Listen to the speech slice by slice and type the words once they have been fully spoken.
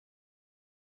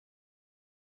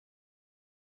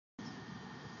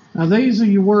Now these are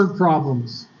your word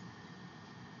problems.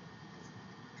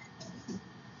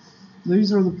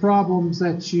 These are the problems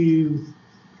that you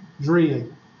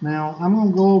dread. Now I'm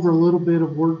going to go over a little bit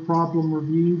of word problem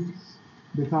review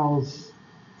because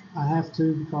I have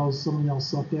to, because some of y'all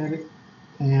suck at it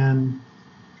and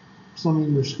some of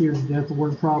you are scared to death of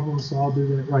word problems, so I'll do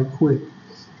that right quick.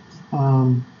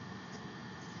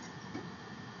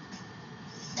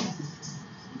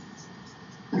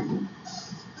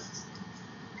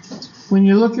 When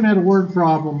you're looking at a word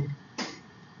problem,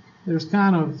 there's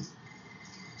kind of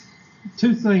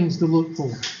two things to look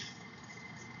for.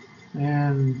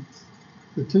 And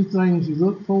the two things you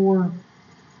look for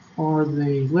are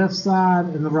the left side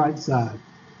and the right side.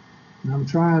 And I'm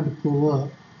trying to pull up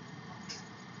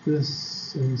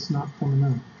this and it's not coming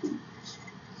up.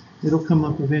 It'll come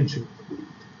up eventually.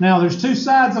 Now there's two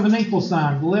sides of an equal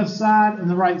sign, the left side and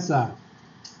the right side.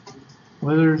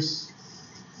 Well, there's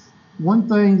one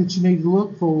thing that you need to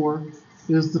look for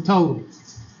is the total.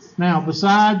 Now,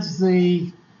 besides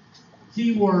the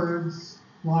keywords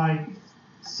like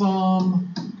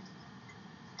sum,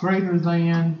 greater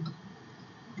than,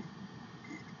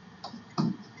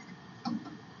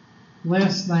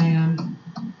 less than,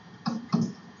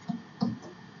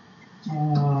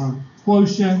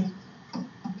 quotient,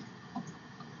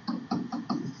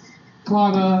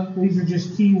 product, these are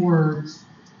just keywords.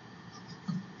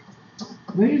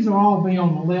 These will all be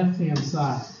on the left-hand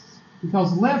side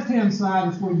because the left-hand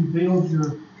side is where you build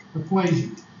your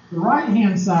equation. The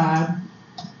right-hand side,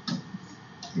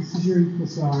 this is your equal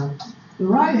sign. The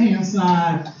right-hand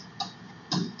side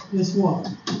is what?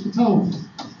 The total.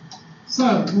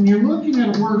 So when you're looking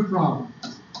at a word problem,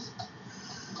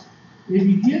 if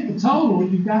you get the total,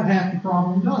 you've got half the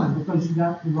problem done because you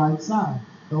got the right side.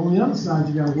 The only other side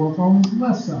you got to work on is the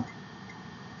left side.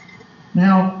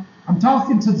 Now, I'm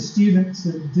talking to the students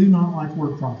that do not like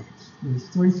word problems. There's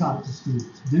three types of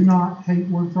students. Do not hate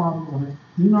word problems,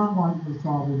 do not like word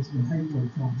problems and hate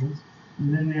word problems.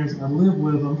 And then there's I live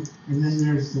with them, and then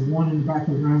there's the one in the back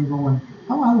of the room going,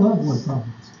 oh, I love word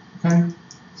problems. Okay?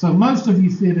 So most of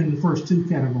you fit in the first two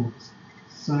categories.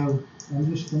 So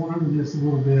I'm just going over this a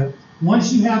little bit.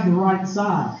 Once you have the right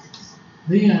side,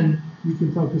 then you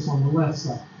can focus on the left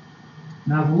side.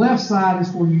 Now the left side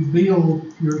is where you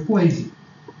build your equation.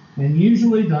 And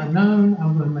usually the unknown,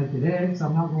 I'm going to make it X.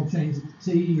 I'm not going to change it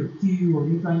to T or Q or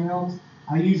anything else.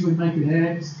 I usually make it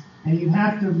X. And you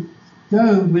have to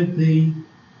go with the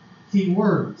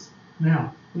keywords.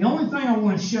 Now, the only thing I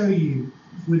want to show you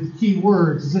with the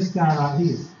keywords is this guy right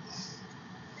here.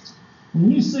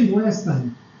 When you see less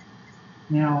than,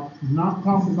 now, I'm not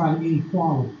talking about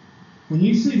inequality. When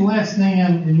you see less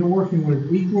than and you're working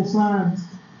with equal signs,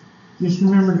 just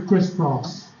remember to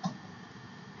crisscross.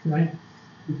 Okay?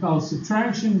 Because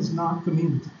subtraction is not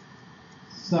commutative.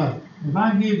 So, if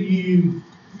I give you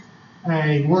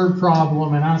a word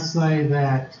problem and I say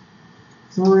that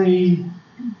 3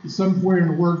 somewhere in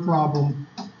the word problem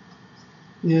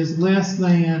is less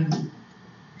than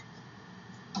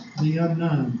the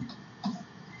unknown,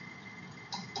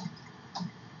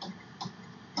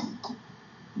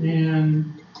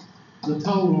 and the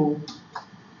total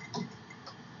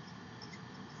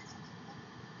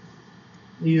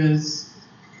is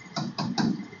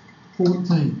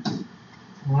 14,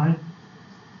 all right?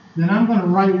 Then I'm going to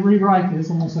rewrite this.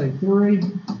 I'm going to say 3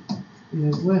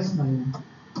 is less than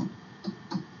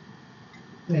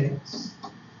X.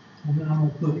 And then I'm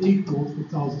going to put equals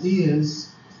because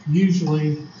is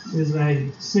usually is a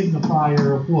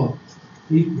signifier of what?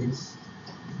 Equals.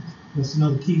 That's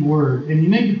another key word. And you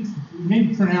need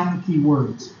to print out the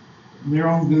keywords. They're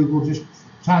on Google. Just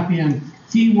type in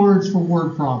keywords for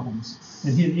word problems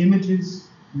and hit images,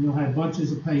 and you'll have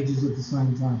bunches of pages at the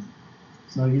same time.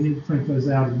 So you need to print those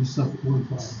out if you suck at word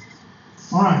problems.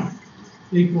 All right,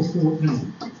 equals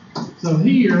 14. So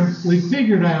here we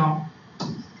figured out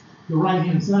the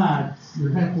right-hand side.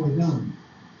 You're halfway done.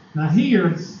 Now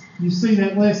here you see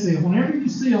that less than. Whenever you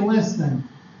see a less than,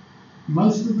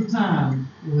 most of the time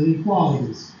with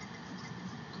equalities,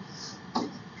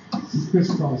 you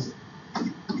crisscross it.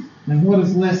 And what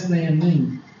does less than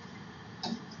mean?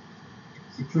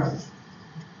 Subtraction.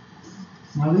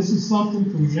 Now this is something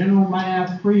from general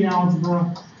math,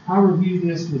 pre-algebra. I review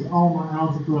this with all my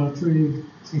algebra, trig,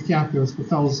 and calculus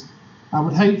because I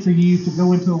would hate for you to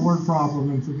go into a word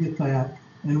problem and forget that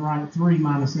and write 3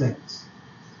 minus x,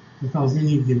 because then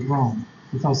you get it wrong.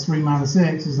 Because 3 minus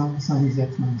x is not the same as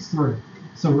x minus 3.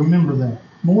 So remember that.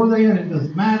 More than, it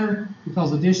doesn't matter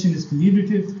because addition is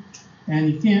commutative, and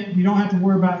you don't have to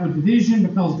worry about the division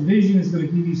because division is going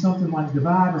to give you something like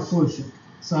divide or quotient.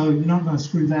 So you're not going to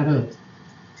screw that up.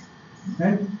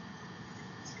 Okay?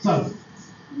 So,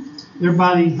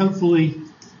 everybody hopefully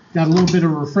got a little bit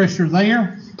of a refresher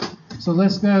there. So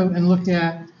let's go and look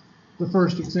at the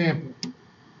first example.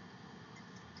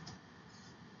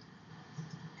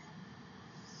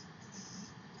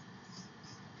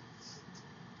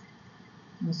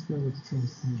 Let's go with the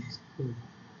transparency.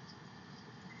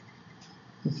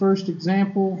 The first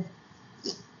example,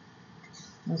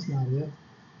 that's not it.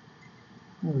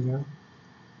 There we go.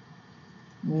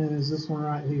 And is this one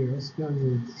right here? Let's go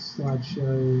with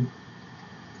slideshow.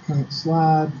 Current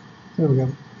slide. There we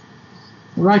go.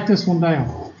 We'll write this one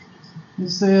down. It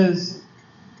says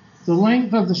the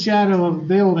length of the shadow of a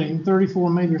building 34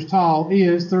 meters tall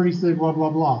is 33 blah blah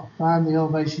blah. Find the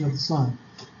elevation of the sun.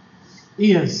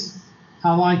 Is.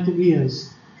 I like the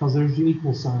is because there's the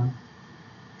equal sign.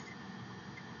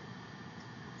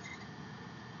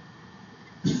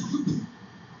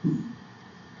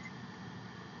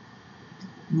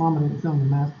 Mama didn't come to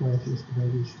math class yesterday,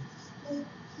 did she?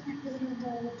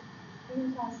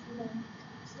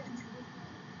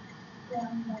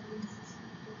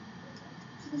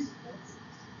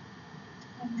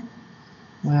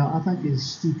 Well, I think it's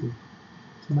stupid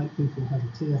to make people have a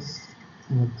test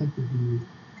and a pay-per-view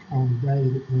on the day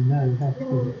that we know how to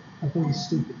do it. I think it's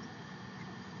stupid.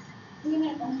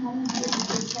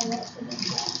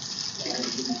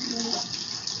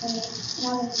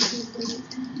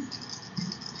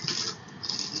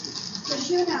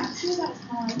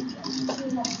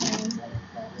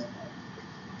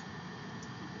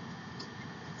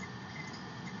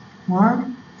 All right.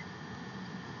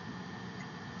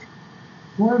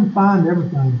 Go ahead and find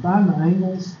everything. Find the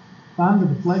angles. Find the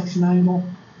deflection angle.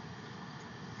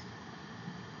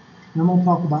 And I'm going to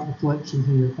talk about deflection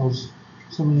here because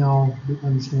some of y'all didn't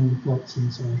understand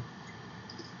deflection. So.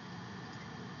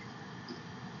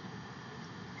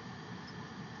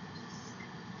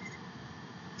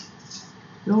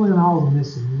 Fill in all the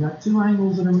missing. You've got two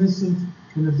angles that are missing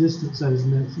and the distance that is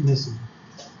missing.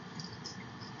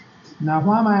 Now,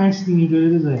 why am I asking you to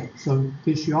do that? So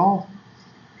piss you off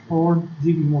or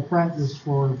give you more practice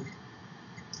for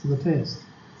the test?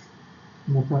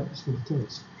 More practice for the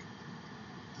test.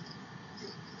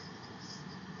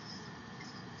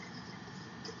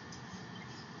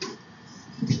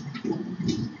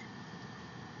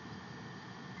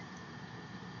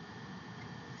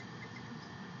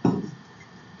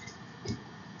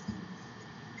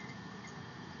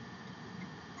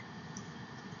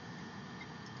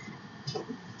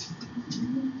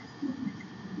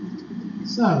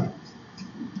 So,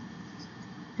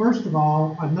 first of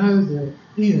all, I know that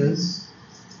is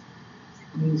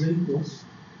means equals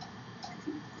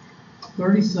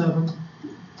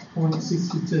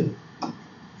 37.62.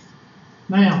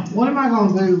 Now, what am I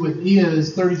going to do with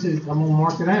is 32? I'm going to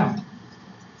mark it out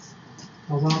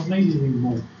because I don't need it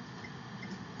anymore.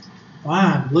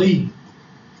 Fine, leave.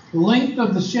 The length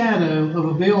of the shadow of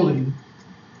a building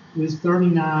is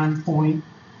 39 point.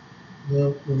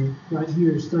 The right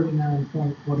here is 39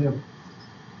 point whatever.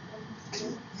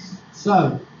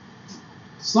 So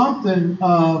something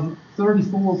of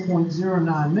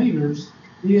 34.09 meters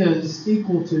is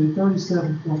equal to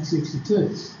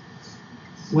 37.62.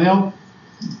 Well,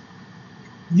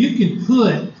 you can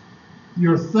put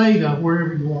your theta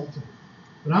wherever you want to,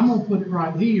 but I'm going to put it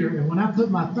right here. And when I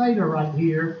put my theta right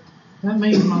here, that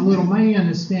means my little man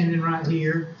is standing right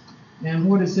here. And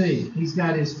what is he? He's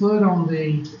got his foot on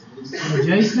the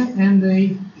adjacent and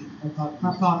the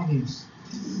hypotenuse.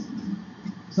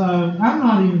 So I'm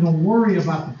not even going to worry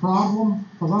about the problem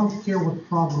because I don't care what the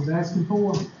problem is asking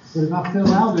for. But if I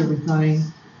fill out everything,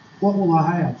 what will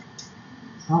I have?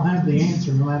 I'll have the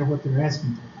answer no matter what they're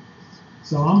asking for.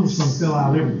 So I'm just going to fill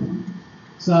out everything.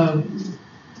 So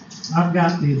I've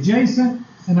got the adjacent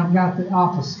and I've got the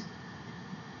opposite.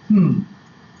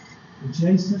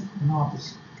 Adjacent and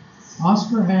opposite.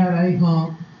 Oscar had a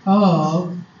hump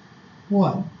of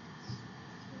what?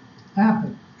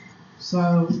 Apple.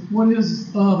 So what is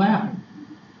of apple?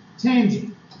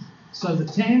 Tangent. So the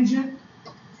tangent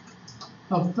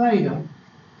of theta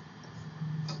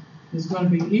is going to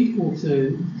be equal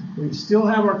to, we still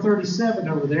have our 37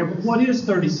 over there, but what is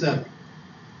 37?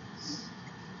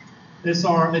 It's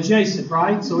our adjacent,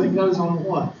 right? So it goes on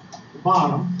what? The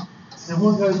bottom. And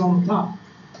what goes on the top?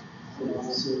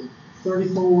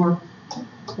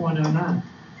 34.09.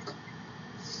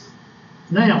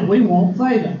 Now, we want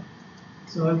theta.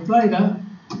 So if theta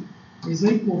is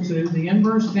equal to the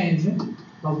inverse tangent,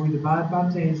 because we divide by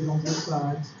tangent on both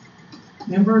sides,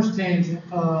 inverse tangent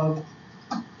of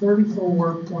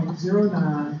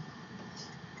 34.09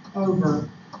 over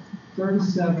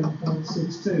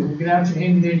 37.62. We'll get out your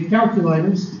handy dandy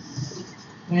calculators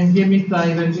And give me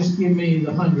theta, just give me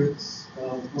the hundredths.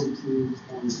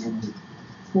 42.18.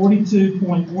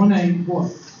 42.18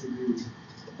 what?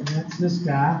 And that's this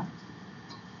guy.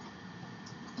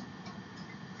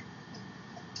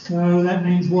 So that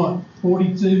means what?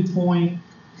 42.42?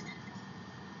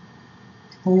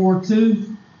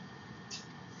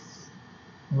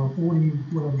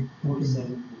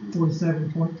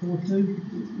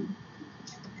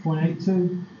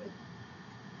 47.42?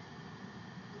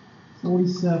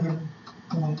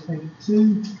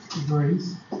 47.82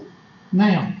 degrees.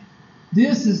 Now,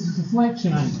 this is the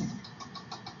deflection angle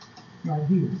right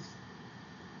here.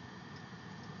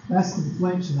 That's the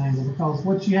deflection angle, because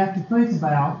what you have to think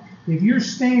about, if you're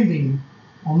standing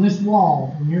on this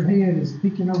wall and your head is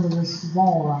peeking over this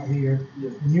wall right here,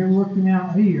 and you're looking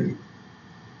out here,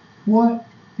 what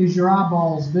is your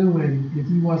eyeballs doing if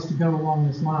you was to go along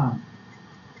this line?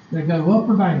 They go up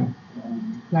or down?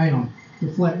 Down.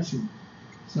 Deflection.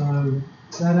 So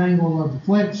that angle of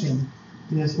deflection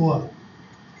is what?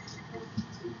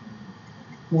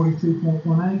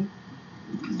 42.18?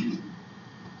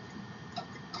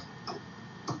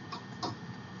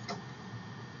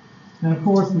 And of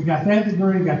course, we got that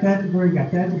degree, got that degree,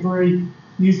 got that degree.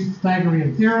 Use the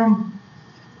Pythagorean theorem,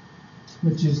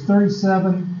 which is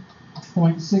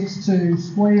 37.62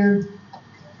 squared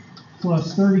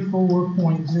plus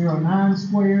 34.09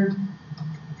 squared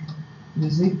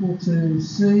is equal to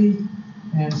C,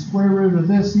 and square root of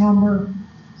this number,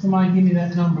 somebody give me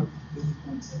that number,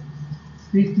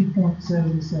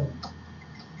 50.77.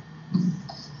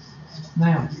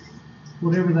 Now,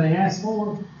 whatever they ask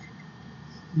for,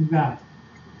 you got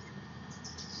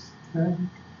it. Okay.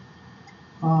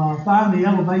 Find the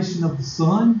elevation of the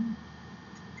sun.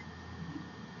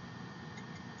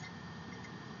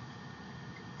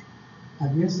 I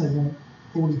guess they want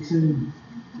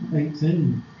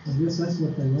 42.18. I guess that's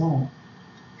what they want,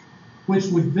 which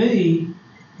would be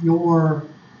your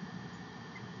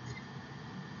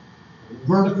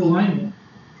vertical angle.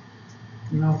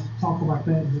 And I'll talk about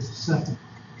that in just a second.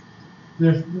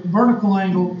 The vertical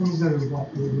angle, let me go to the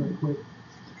blackboard real quick.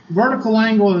 Vertical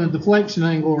angle and the deflection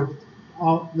angle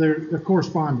are they're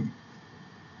corresponding.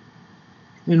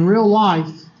 In real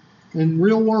life, in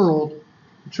real world,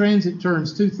 transit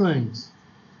turns two things.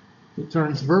 It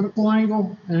turns vertical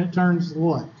angle and it turns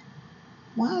what?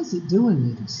 Why is it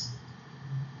doing this?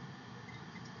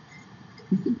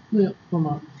 You can flip from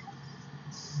a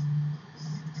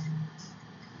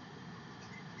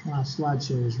my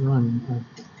slideshow is running.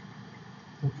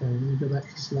 Okay, let me go back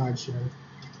to slideshow.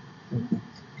 Okay.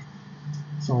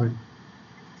 Sorry.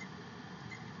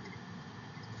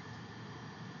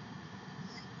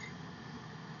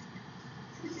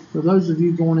 For those of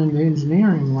you going into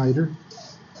engineering later,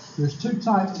 there's two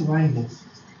types of angles.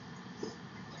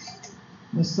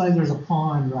 Let's say there's a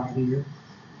pond right here,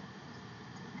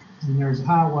 and there's a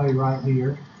highway right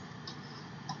here,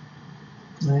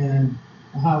 and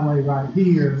a highway right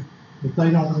here, but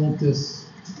they don't want this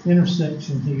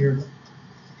intersection here.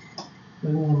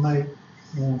 They want to make,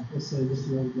 let's say this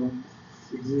road don't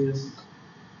exist.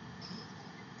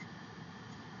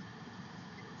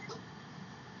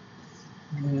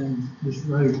 And this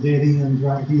road dead ends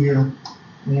right here,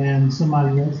 and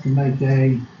somebody wants to make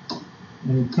and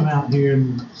come out here,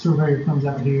 and the surveyor comes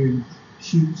out here and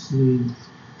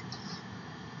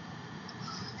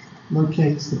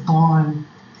locates the pond,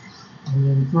 and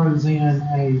then throws in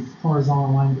a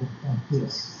horizontal angle like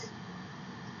this.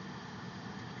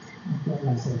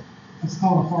 It's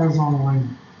called a horizontal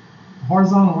angle. A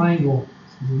horizontal angle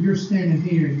is when you're standing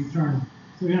here and you turn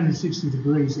 360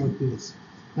 degrees like this.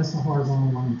 That's the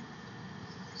horizontal angle.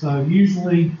 So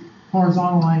usually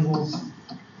horizontal angles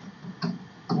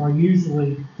are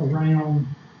usually around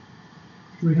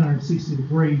 360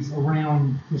 degrees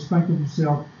around, just think of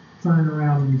yourself turning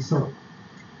around in a circle.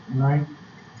 All right?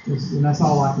 And that's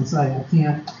all I can say. I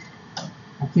can't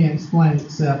explain it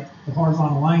except the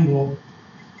horizontal angle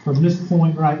from this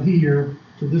point right here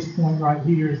to this point right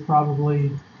here is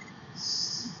probably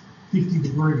 50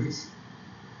 degrees.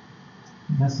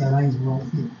 And that's that angle right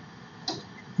here,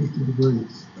 50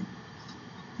 degrees.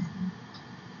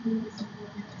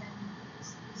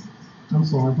 I'm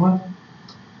sorry, what?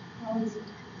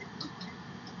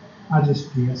 I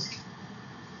just guessed.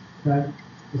 Okay?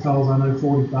 Because I know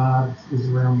 45 is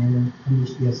around there. I'm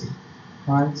just guessing.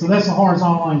 Alright, so that's a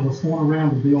horizontal angle. It's going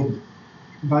around the building.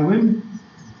 Everybody with me?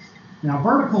 Now,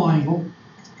 vertical angle,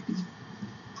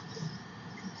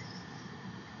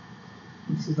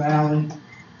 it's the valley.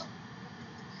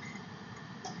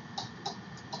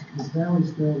 This valley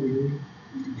spelled with E.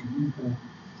 Okay.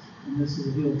 And this is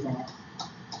a hilltop.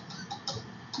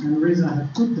 And the reason I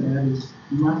have put that is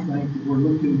you might think that we're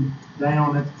looking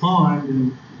down at the pond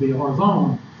and be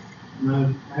horizontal.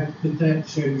 No, I have to put that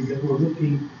to show you that we're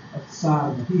looking at the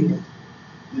side of the hill.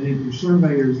 And if your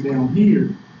surveyor is down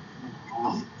here,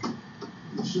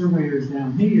 the surveyor is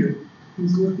down here,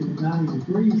 he's looking at 90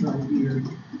 degrees right here,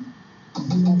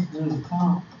 and he wants to go to the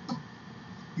top.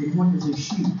 Then what does he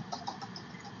shoot?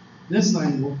 This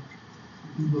angle,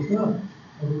 if you look up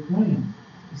over the ground,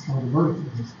 it's called a vertical.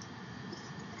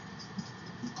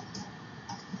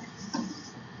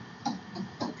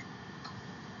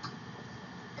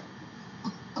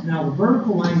 Now the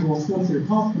vertical angle is what they're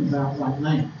talking about right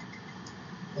now.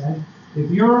 Okay?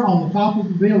 If you're on the top of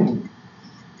the building,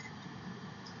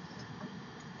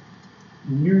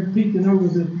 and you're peeking over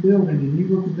the building and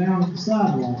you're looking down at the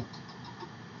sidewalk,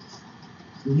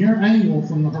 then your angle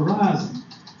from the horizon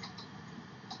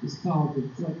is called the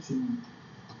deflection angle.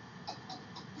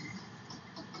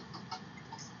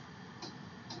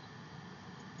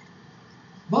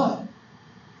 But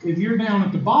if you're down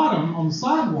at the bottom on the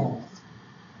sidewalk,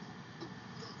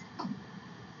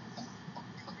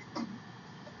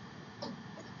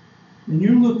 and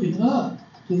you're looking up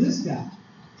to this guy,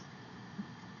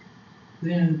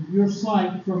 then your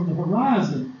sight from the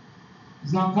horizon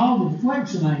is not called the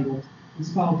deflection angle,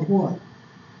 it's called the what?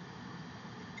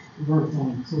 The vertical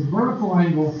angle. So the vertical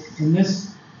angle in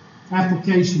this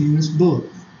application, in this book,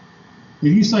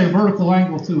 if you say a vertical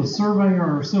angle to a surveyor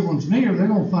or a civil engineer, they're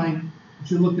going to think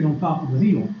that you're looking on top of the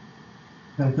hill.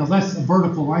 Okay, because that's a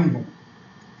vertical angle.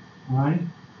 All right?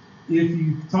 If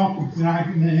you talk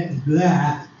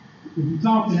that, if you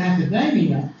talk in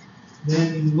academia,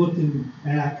 then you're looking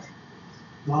at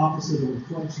the opposite of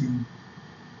reflection,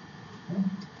 okay?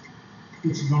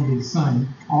 Which is going to be the same.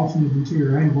 Alternate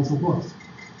interior angles are what?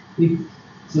 Equal.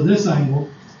 So this angle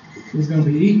is going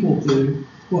to be equal to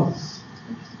what?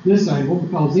 This angle,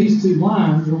 because these two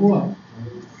lines are what?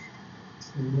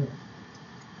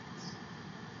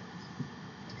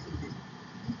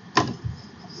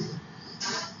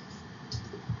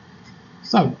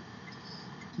 So,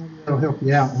 maybe that'll help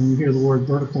you out when you hear the word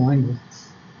vertical angle.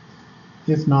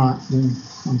 If not, then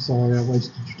I'm sorry I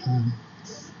wasted your time.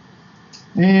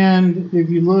 And if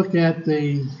you look at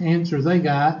the answer they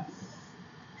got,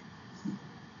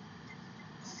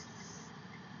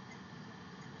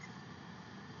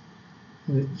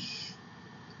 which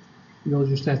you'll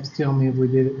just have to tell me if we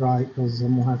did it right, because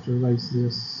I'm going to have to erase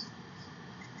this.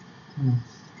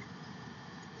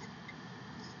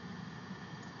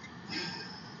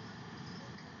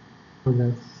 There we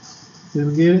go. Did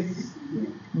we get it?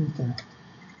 Okay.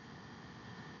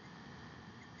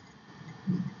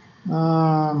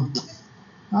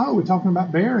 Oh, we're talking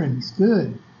about bearings.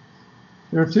 Good.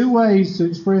 There are two ways to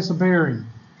express a bearing.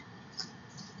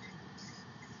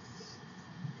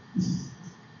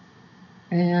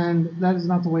 And that is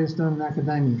not the way it's done in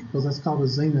academia, because that's called a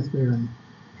zenith bearing.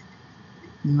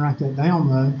 You can write that down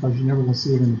though, because you're never going to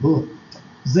see it in the book.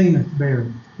 Zenith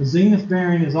bearing. The zenith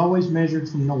bearing is always measured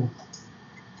from north.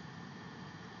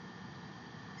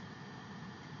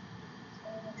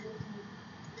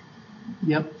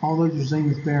 Yep, all those are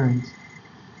zenith bearings.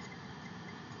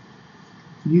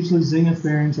 Usually zenith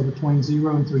bearings are between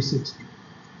 0 and 360.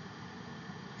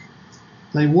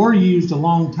 They were used a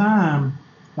long time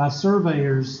by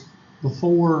surveyors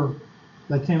before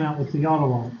they came out with the auto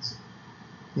lights.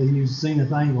 They used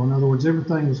zenith angle. In other words,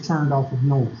 everything was turned off of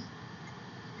north.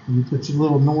 And you put your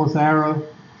little north arrow,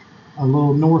 a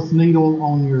little north needle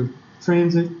on your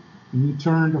transit, and you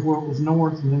turned to where it was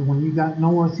north, and then when you got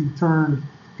north, you turned.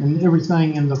 And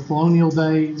everything in the colonial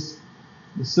days,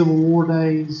 the Civil War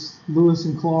days, Lewis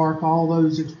and Clark, all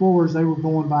those explorers, they were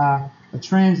going by a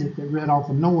transit that read off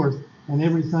of north, and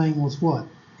everything was what?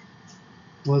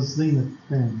 Was zenith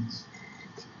bearings.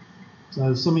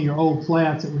 So some of your old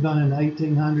flats that were done in the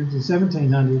 1800s and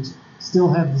 1700s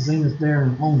still have the zenith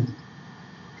bearing on it.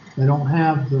 They don't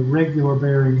have the regular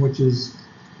bearing, which is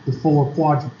the 4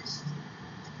 quadrants.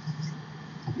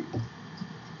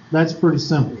 That's pretty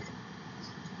simple.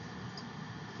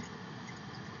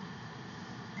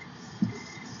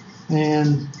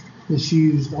 And it's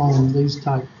used on these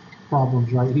type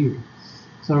problems right here.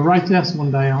 So write this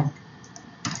one down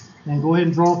and go ahead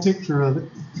and draw a picture of it.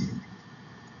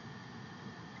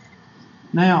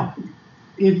 Now,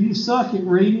 if you suck at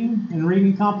reading and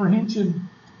reading comprehension,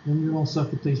 then you're going to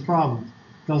suck at these problems,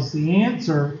 because the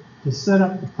answer to set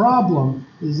up the problem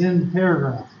is in the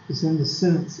paragraph. It's in the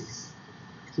sentences.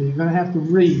 So you're going to have to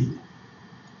read.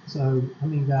 So how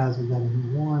many guys we got in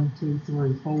here? 1, 2,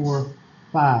 3, 4,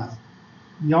 5.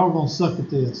 Y'all are going to suck at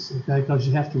this, okay, because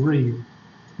you have to read.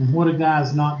 And what do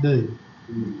guys not do?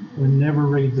 We never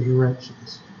read the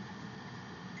directions.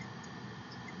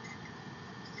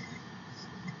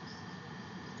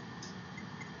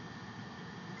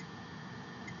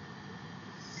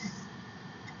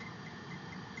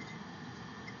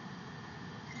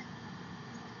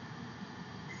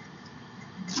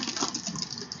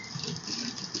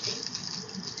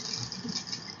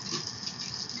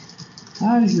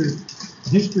 How is your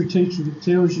history teacher that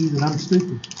tells you that I'm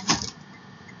stupid?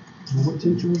 And what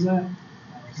teacher was that?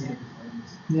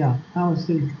 Yeah, how is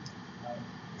he?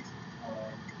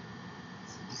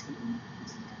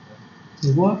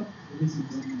 He what?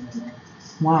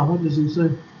 Why? What does he say?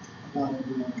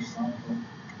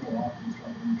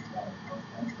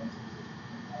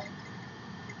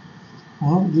 I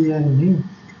don't do that in here.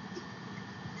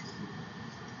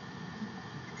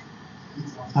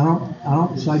 I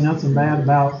don't say nothing bad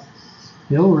about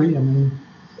Hillary. I mean,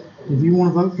 if you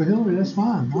want to vote for Hillary, that's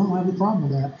fine. I don't have a problem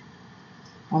with that.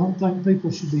 I don't think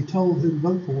people should be told who to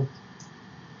vote for.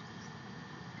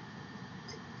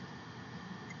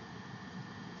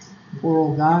 Poor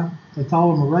old guy, they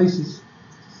call him a racist,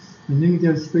 and then he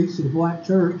goes and speaks to the black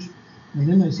church, and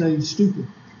then they say he's stupid.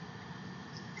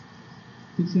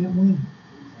 He can't win.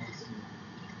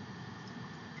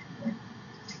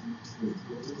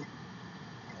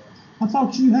 I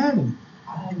thought you had him.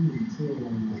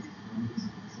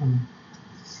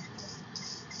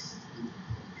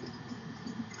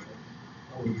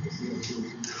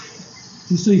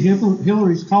 You see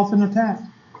Hillary's coughing attack.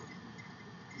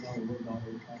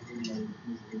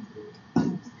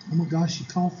 Oh my gosh, she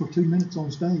coughed for 2 minutes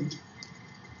on stage.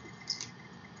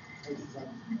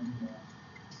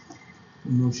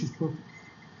 No, she's perfect.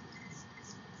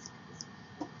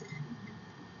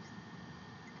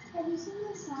 Have you seen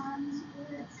the signs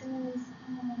where it says,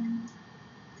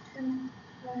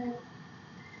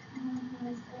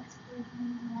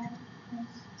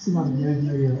 Somebody gave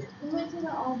me we went to the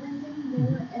Auburn thing, they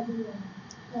were everywhere.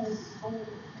 Like, all over.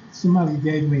 Somebody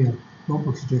gave me a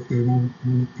bumper sticker, and I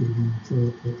didn't put it in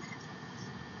the truck, but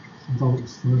I thought it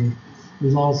was funny. It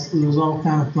was all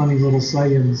kind of funny little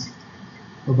sayings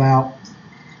about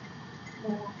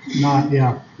not,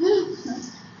 yeah.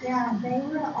 Yeah, they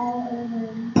were all over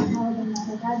Auburn.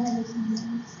 Like, I've never seen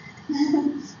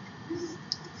those.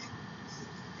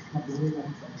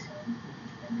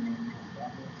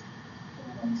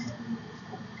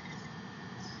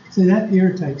 See, that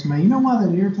irritates me. You know why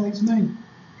that irritates me?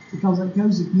 Because it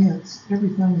goes against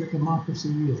everything that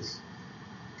democracy is.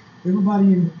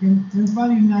 Everybody in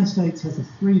the United States has the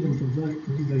freedom to vote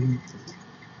for who they want.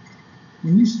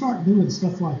 When you start doing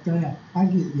stuff like that, I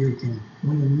get irritated.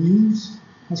 When the news,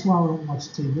 that's why I don't watch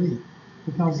TV,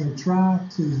 because they try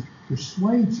to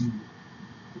persuade you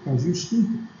because you're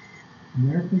stupid.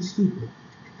 America's stupid.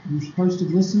 You're supposed to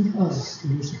listen to us,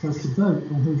 and you're supposed to vote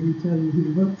on who we tell you who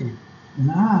to vote for. And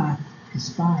I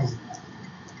despise that.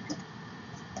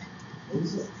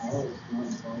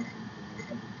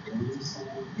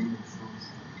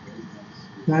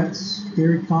 That's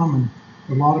very common.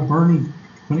 A lot of Bernie,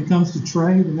 when it comes to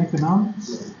trade and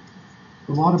economics,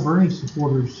 a lot of Bernie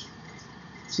supporters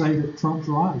say that Trump's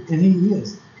right, and he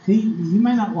is. You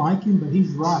may not like him, but he's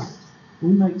right.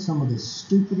 We make some of the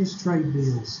stupidest trade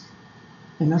deals,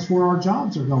 and that's where our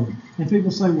jobs are going. And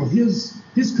people say, well, his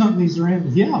companies are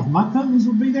in. Yeah, my companies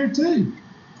will be there too.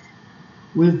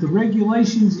 With the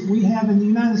regulations that we have in the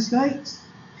United States,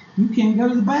 you can't go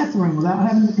to the bathroom without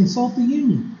having to consult the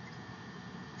union.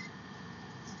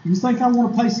 You think I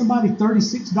want to pay somebody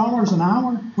 $36 an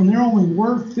hour when they're only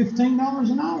worth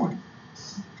 $15 an hour?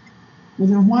 Well,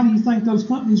 then why do you think those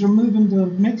companies are moving to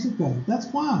Mexico? That's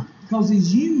why. Because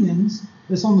these unions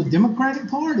that's on the Democratic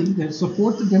Party, that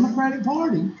support the Democratic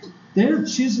Party, they're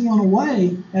chiseling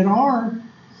away at our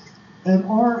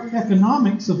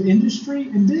economics of industry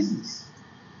and business.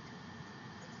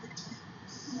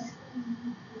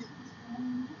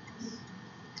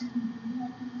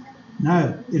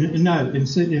 No. In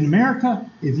America,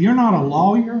 if you're not a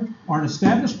lawyer or an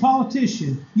established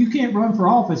politician, you can't run for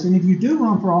office. And if you do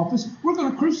run for office, we're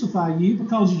going to crucify you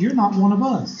because you're not one of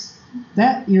us.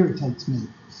 That irritates me.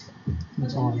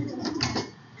 That's all.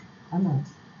 I know.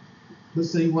 But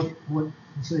see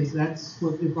that's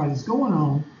what everybody's going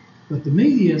on. But the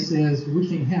media says we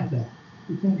can't have that.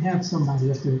 We can't have somebody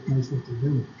up there that knows what they're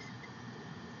doing.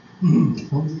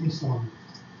 Don't get me started.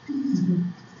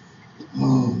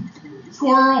 Oh.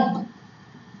 Squirrel.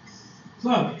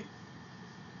 So,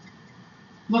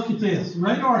 look at this.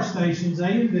 Radar stations A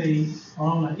and B are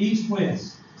on the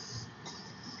east-west.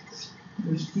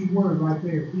 There's a key word right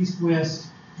there. East-west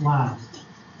line.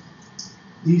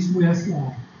 East-west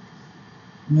line.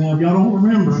 Now, if y'all don't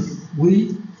remember,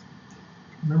 we,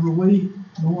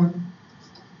 north.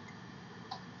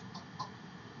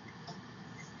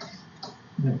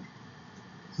 No.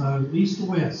 So, east to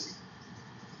west.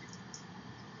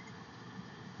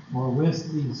 Or west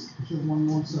to east, whichever one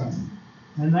you want to say.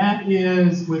 And that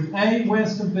is, with A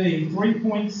west of B,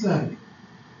 3.7.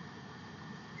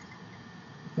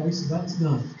 Okay, so that's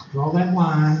done. Draw that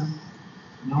line.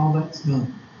 And all that's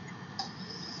done.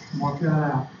 Mark that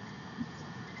out.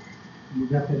 And we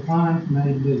got that line from A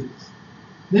to B.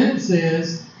 Then it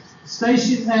says,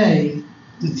 Station A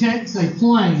detects a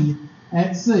plane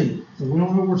at C. So we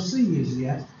don't know where C is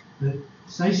yet, but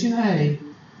Station A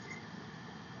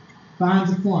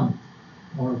finds a plane,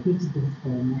 or hits it, or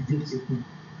not hits it,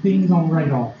 pings on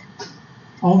radar.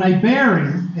 On a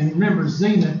bearing, and remember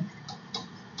zenith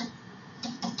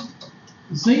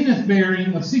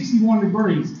bearing of 61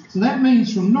 degrees. So that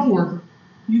means from north,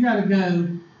 you got to go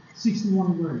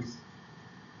 61 degrees.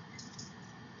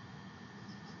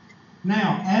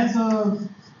 Now, as of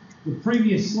the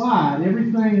previous slide,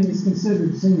 everything is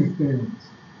considered zenith bearings,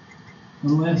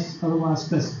 unless otherwise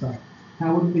specified.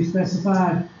 How would it be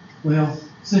specified? Well,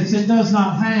 since it does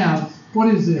not have,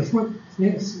 what is this? What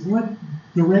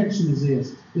direction is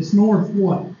this? It's north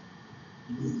what?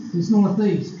 It's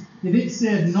northeast. If it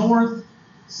said north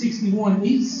 61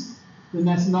 east, then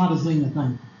that's not a zenith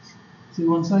angle. See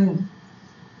what I'm saying?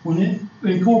 When it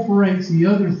incorporates the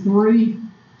other three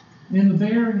in the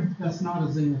bearing, that's not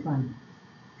a zenith angle.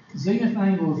 Zenith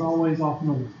angle is always off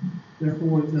north.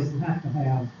 Therefore, it doesn't have to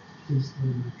have these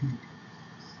three.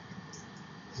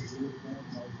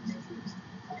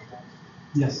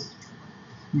 Yes.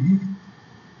 And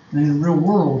in the real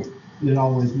world, it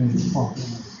always measures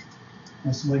clockwise.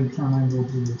 That's the way you turn angle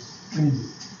to the angle.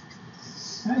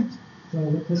 Okay, so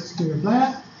that takes care of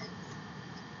that.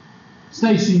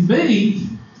 Station B,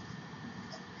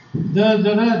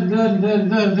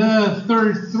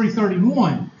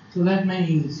 331. So that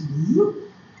means,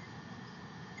 whoop.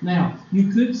 Now,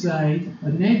 you could say a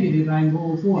negative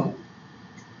angle of what?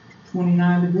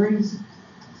 29 degrees?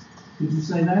 Did you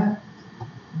say that?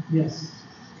 Yes.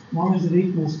 As long as it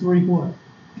equals 3 what?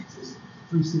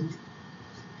 360.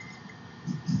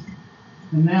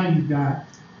 And now you've got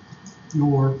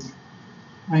your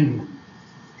angle.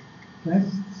 Okay?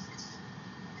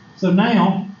 So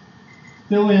now,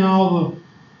 fill in all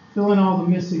the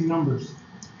missing numbers.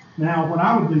 Now, what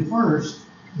I would do first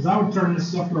is I would turn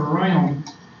this sucker around.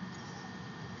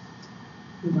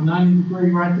 Put my 90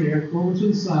 degree right there, go over to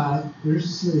the side,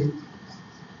 there's C.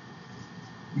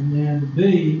 And then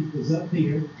B is up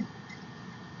here.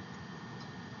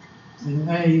 And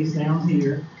A is down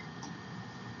here.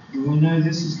 And we know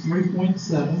this is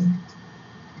 3.7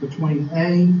 between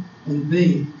A and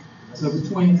B. So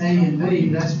between A and B,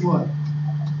 that's what?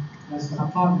 That's the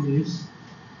hypotenuse.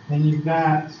 And you've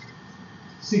got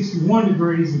 61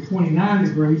 degrees and 29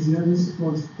 degrees. You know, this is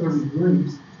close to 30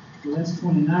 degrees. So that's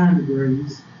 29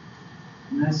 degrees.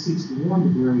 And that's 61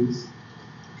 degrees.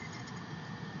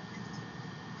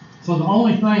 So the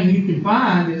only thing you can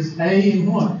find is A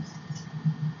and what?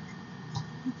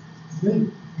 B.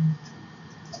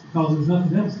 Because there's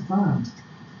nothing else to find.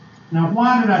 Now,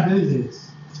 why did I do this?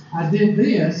 I did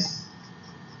this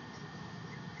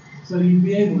so you'd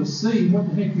be able to see what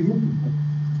the heck you're looking for.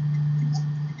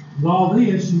 With all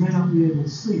this, you may not be able to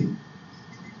see it.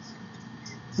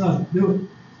 So, do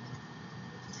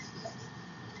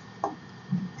it.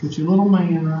 Put your little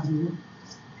man right here.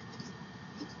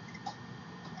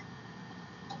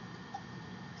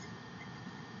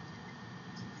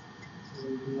 So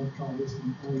we'll call this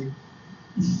one A.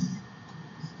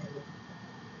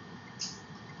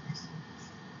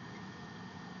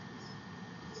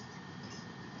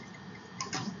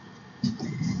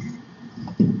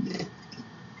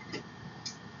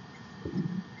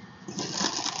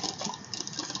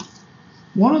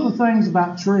 One of the things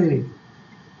about trig,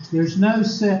 there's no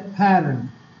set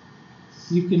pattern.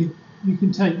 You can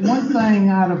take one thing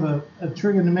out of a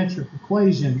trigonometric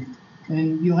equation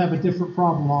and you'll have a different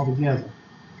problem altogether.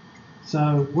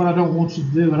 So what I don't want you to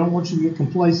do, I don't want you to get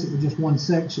complacent with just one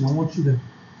section. I want you to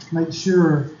make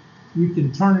sure you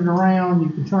can turn it around, you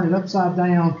can turn it upside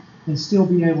down and still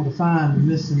be able to find the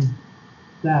missing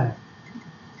data.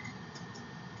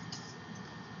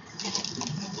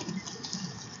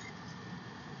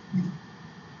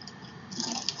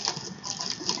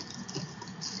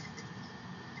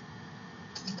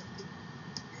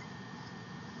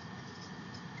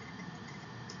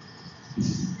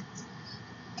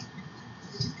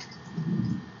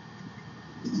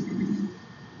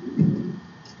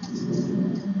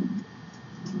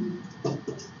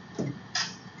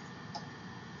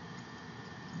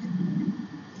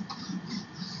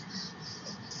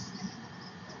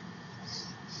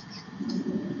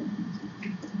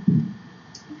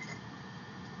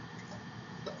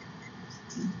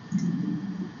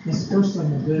 That's the first thing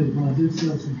I do when I do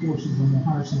fill some courses. I'm going to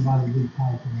hire somebody to do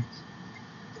PowerPoints,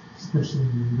 especially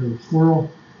when you do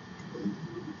Squirrel.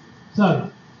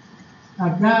 So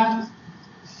I've got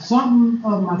something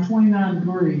of my 29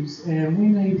 degrees, and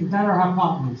we got our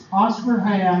hypotenuse. Oscar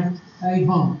had a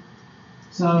hump.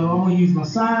 So I'm going to use my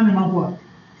sine and my what?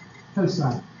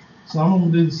 Cosine. So I'm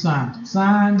going to do the sine.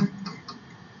 Sine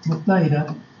of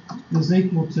theta is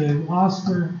equal to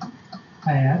Oscar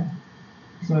had.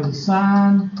 So the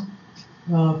sine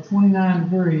of 29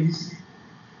 degrees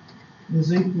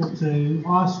is equal to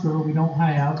Oscar, we don't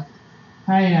have.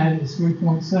 Had is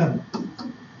 3.7.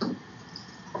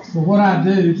 So what I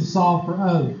do to solve for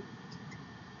O?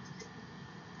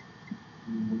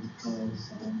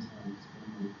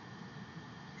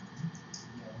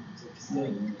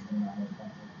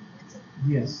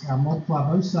 Yes, I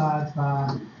multiply both sides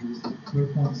by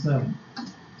 3.7.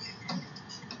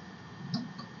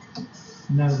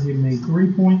 And that will give me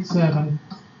 3.7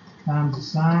 times the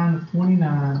sine of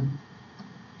 29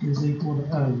 is equal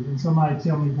to O. And somebody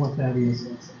tell me what that is.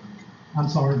 I'm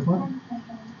sorry, what?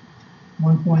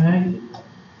 1.8?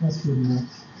 That's good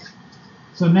enough.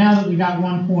 So now that we got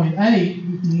 1.8,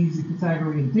 you can use the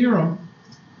Pythagorean theorem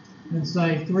and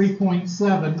say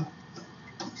 3.7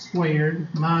 squared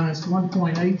minus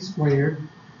 1.8 squared.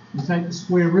 You take the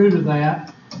square root of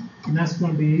that, and that's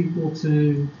going to be equal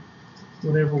to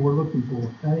whatever we're looking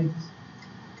for, okay?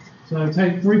 So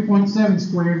take 3.7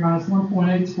 squared minus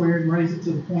 1.8 squared and raise it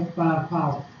to the 0.5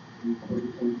 power.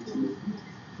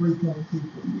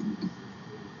 3.2.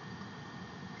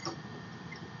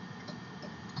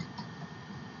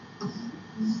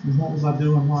 And what was I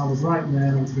doing while I was writing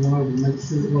that? I was going over to make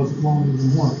sure it wasn't longer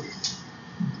than 1.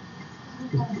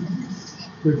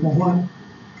 3.1?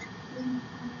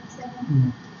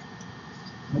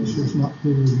 Make sure it's not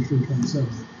bigger than 3.7.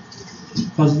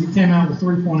 Because if you came out with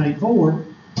 3.84,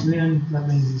 then that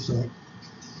means you're safe.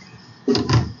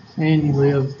 And you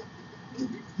live.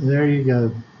 There you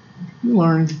go. You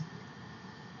learned.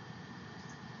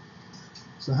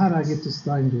 So how do I get this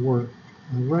thing to work?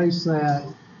 Erase that.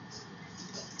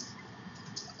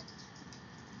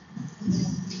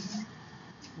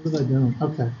 What are they doing?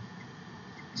 Okay.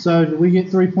 So did we get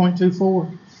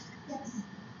 3.24? Yes.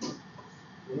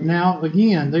 Now,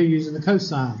 again, they're using the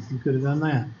cosine. You could have done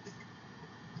that.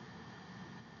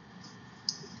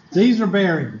 These are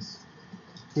bearings.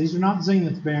 These are not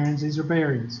zenith bearings. These are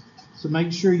bearings. So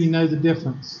make sure you know the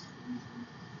difference.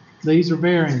 These are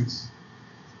bearings.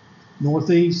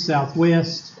 Northeast,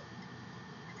 southwest.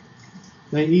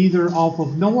 They either off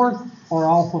of north or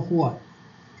off of what?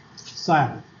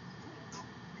 South.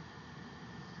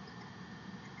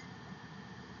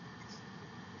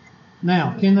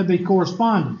 Now, can they be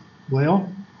corresponding? Well,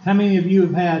 how many of you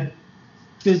have had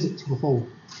physics before?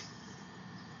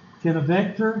 Can a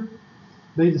vector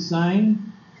be the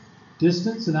same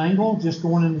distance and angle, just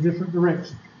going in a different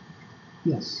direction?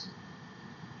 Yes.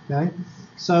 Okay.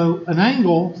 So an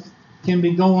angle can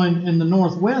be going in the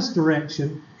northwest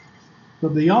direction,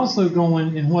 but be also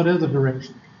going in what other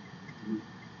direction?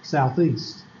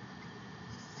 Southeast.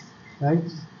 Okay.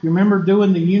 You remember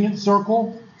doing the unit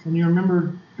circle, and you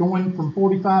remember going from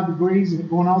 45 degrees and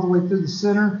going all the way through the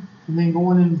center, and then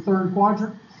going in the third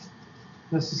quadrant?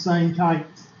 That's the same type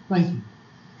thinking.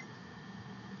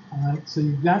 All right, so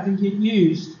you've got to get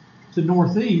used to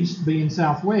northeast being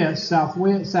southwest,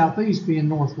 southeast being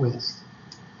northwest.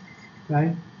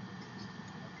 Okay?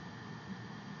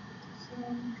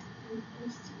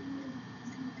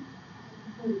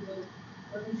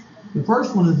 The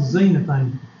first one is the zenith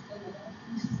angle.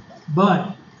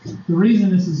 But the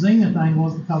reason it's a zenith angle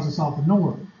is because it's off the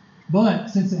north. But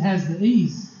since it has the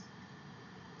east,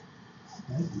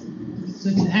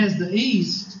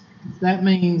 that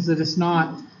means that it's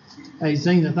not a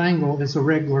zenith angle, it's a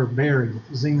regular bearing.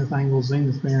 Zenith angle,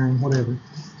 zenith bearing, whatever.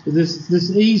 So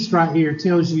this east right here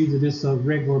tells you that it's a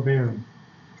regular bearing.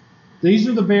 These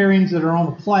are the bearings that are on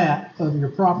the plat of your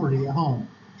property at home.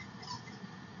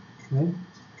 Okay?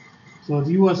 So if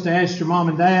you was to ask your mom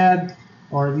and dad,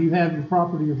 or if you have your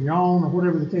property of your own, or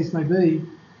whatever the case may be,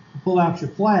 to pull out your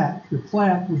plat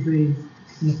would be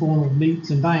in the form of meets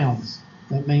and bounds.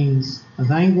 That means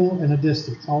an angle and a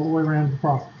distance all the way around the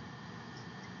property.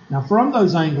 Now from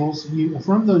those angles,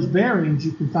 from those bearings,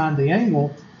 you can find the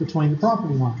angle between the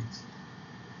property lines.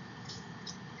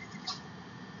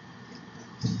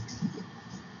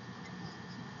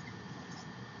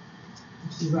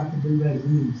 Let's see if I can do that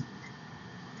again.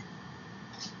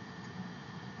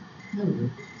 There we go.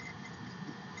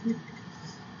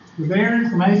 The bearing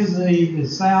from A to Z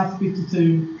is south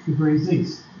 52 degrees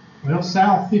east. Well,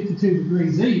 south 52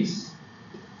 degrees east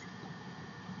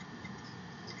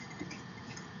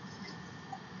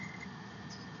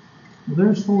well,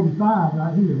 there's 45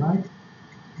 right here, right?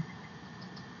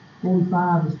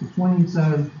 45 is between,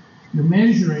 so you're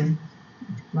measuring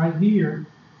right here,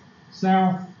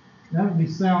 south, that would be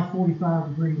south 45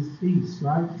 degrees east,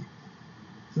 right?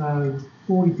 So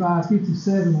 45,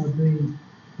 57 would be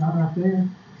right there.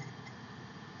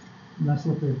 And that's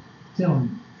what they're telling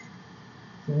you.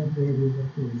 So that's what it is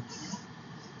right there.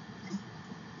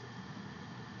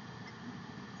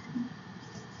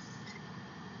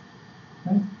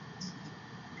 Okay.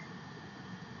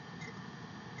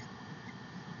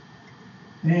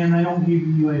 And they don't give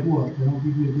you a what? They don't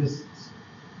give you a distance.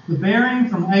 The bearing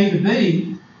from A to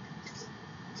B.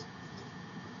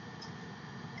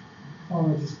 Oh,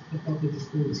 I thought they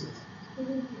just did this. It would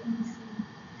be in the sea.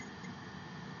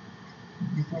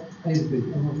 A to B. I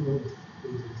don't know what it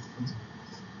is.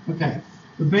 Okay.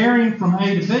 The bearing from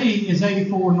A to B is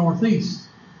 84 northeast.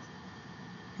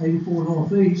 84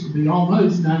 northeast would be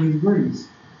almost 90 degrees.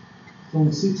 It's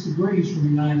only 6 degrees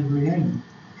from your 90-degree angle.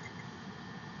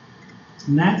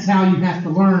 And that's how you have to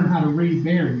learn how to read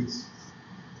bearings.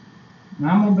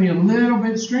 Now, I'm going to be a little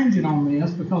bit stringent on this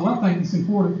because I think it's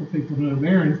important for people to know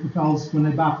bearings, because when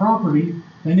they buy property,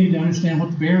 they need to understand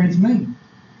what the bearings mean.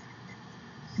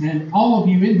 And all of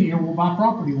you in here will buy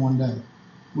property one day,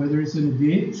 whether it's in a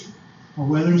ditch or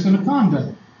whether it's in a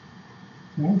condo.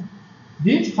 Okay?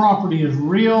 Ditch property is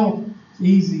real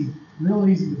easy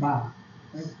to buy.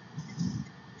 Okay?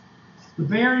 The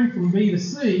bearing from B to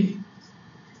C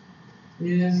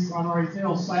is, I already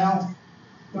tell, south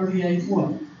 38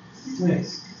 what?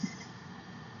 West.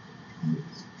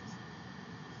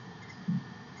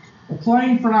 A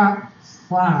plane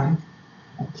flying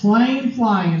at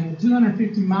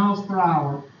 250 miles per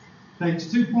hour takes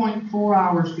 2.4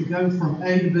 hours to go from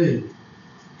A to B.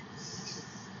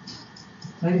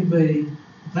 A to B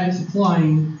takes a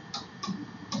plane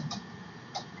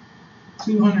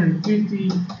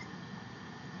 250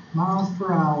 miles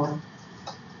per hour,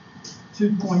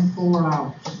 2.4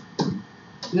 hours.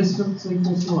 Distance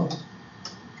equals what?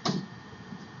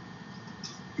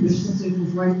 Distance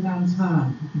equals rate times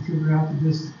time. You can figure out the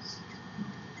distance.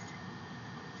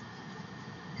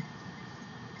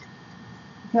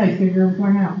 Okay, figure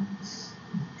everything out.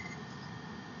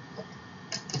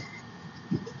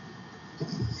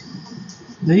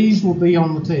 These will be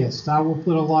on the test. I will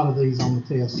put a lot of these on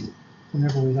the test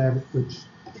whenever we have it, which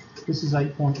this is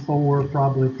 8.4,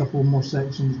 probably a couple more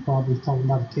sections, probably talking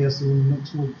about a test in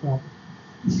next week probably.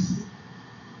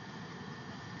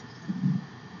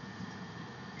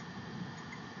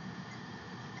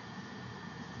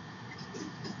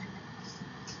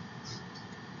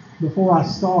 Before I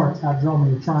start, I draw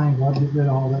me a triangle. I get rid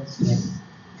of all that stuff.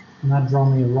 And I draw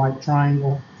me a right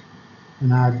triangle,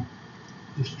 and I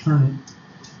just turn it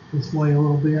this way a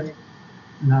little bit,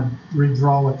 and I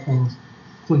redraw it on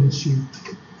a clean sheet.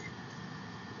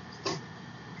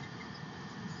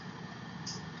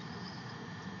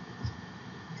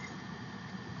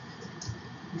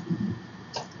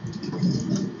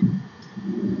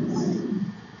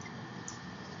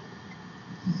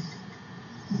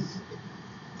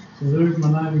 So there's my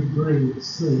 90 degree at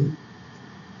C.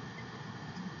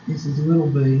 This is little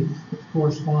b, which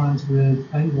corresponds with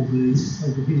angle B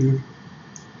over here.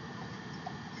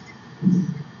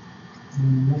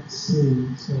 And that's C,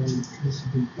 so this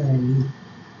would be A.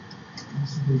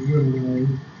 This would be little a,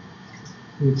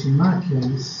 which in my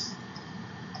case,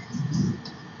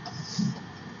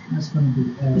 that's going to be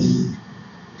A.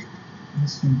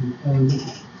 That's going to be O.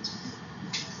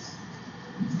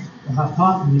 The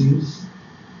hypotenuse,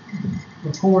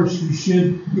 of course, you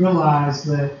should realize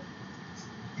that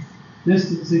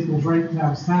distance equals rate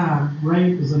times time.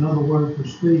 Rate is another word for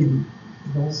speed.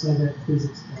 Don't say that in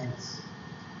physics class.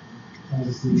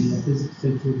 As the physics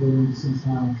teacher doing some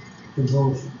kind of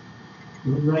convulsion.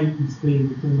 But rate and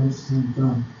speed are pretty much the same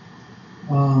thing.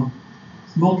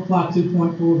 Multiply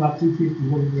 2.4 by 250,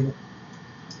 what do you get?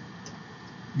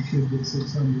 You should get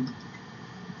 600.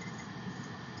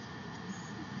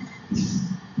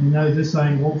 We know this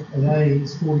angle at A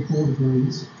is 44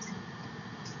 degrees.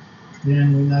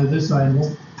 Then we know this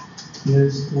angle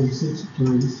is 46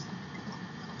 degrees.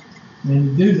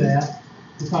 And you do that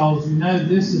because you know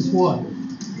this is what?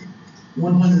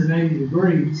 180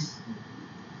 degrees.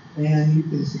 And you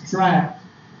can subtract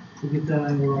to get that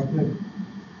angle right there.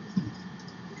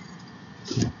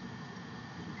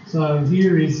 So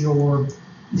here is your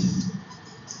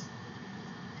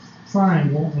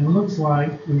triangle, and it looks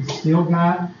like we've still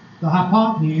got the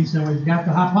hypotenuse, and we've got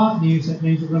the hypotenuse. That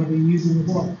means we're going to be using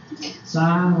the what?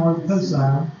 Sine or the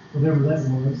cosine, whatever that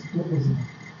was. What was it?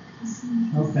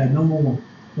 Okay, no more.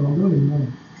 Don't do it anymore.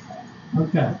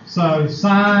 Okay, so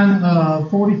sine of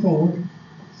 44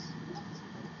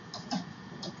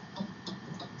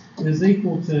 is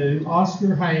equal to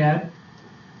Oscar had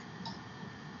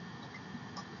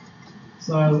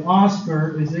So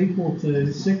Oscar is equal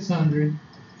to 600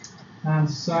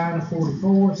 times sine of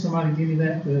 44. Somebody give me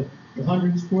that, the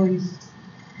hundreds, please.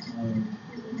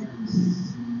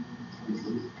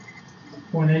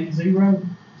 0.80.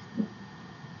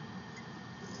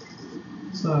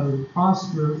 So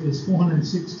Oscar is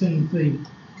 416 feet.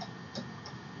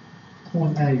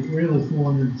 0.8, really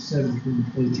 417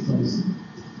 feet, because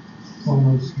it's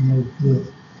almost no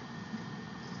foot.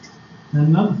 And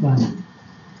another thing,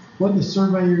 what do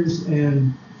surveyors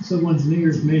and civil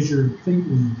engineers measure feet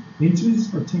in?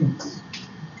 Inches or tenths?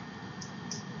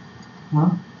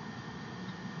 Huh?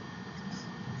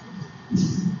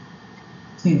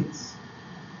 Tenths.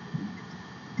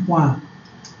 Why?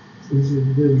 It's easier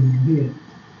to do in your head.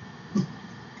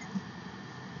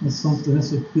 That's something,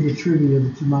 that's a bit of trivia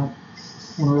that you might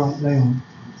want to write down.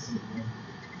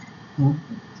 Huh?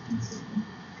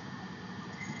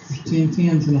 There's 10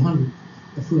 tens and 100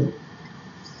 a foot.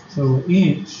 So an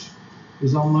inch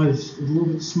is almost a little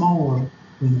bit smaller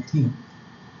than a tenth.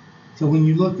 So when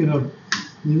you look at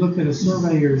a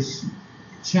surveyor's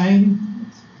chain,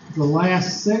 the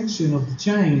last section of the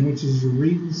chain, which is your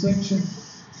reading section,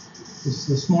 it's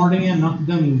the smart end, not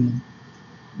the dummy end.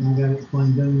 And I got to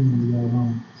explain dummy end later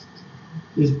on.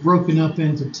 Is broken up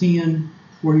into 10,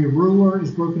 where your ruler is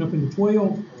broken up into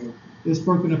 12, it's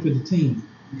broken up into 10.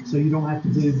 So you don't have to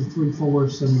do the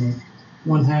 3/4 and the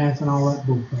 1/2 and all that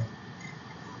bullcrap.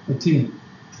 A tenth.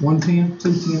 1 tenth,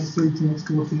 2 tenths, 3 tenths,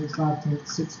 4 tenths, 5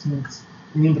 tenths, 6 tenths.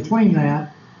 And in between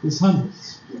that is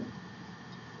hundredths.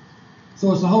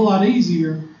 So it's a whole lot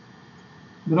easier,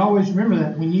 but always remember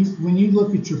that when you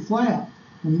look at your flat,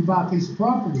 when you buy a piece of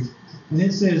property, and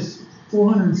it says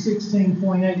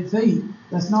 416.8 feet,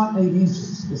 that's not 8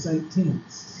 inches, it's 8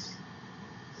 tenths,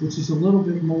 which is a little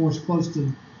bit more, as close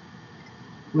to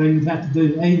where you'd have to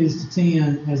do 8 is to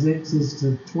 10 as X is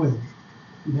to 12.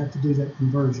 You'd have to do that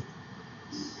conversion.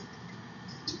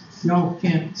 Y'all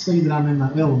can't see that I'm in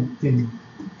my element, can you?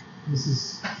 This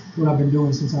is what I've been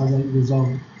doing since I was 8 years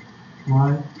old.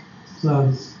 Alright?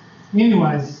 So,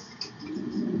 anyways,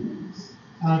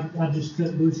 I just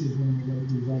cut bushes when I was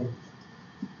 8 years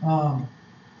old.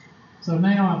 So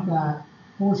now I've got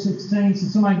 416, so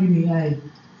somebody give me A.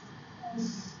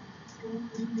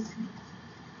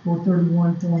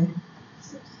 431 point.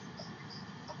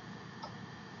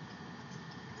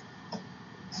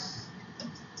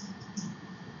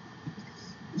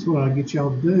 That's what I get y'all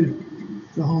to do.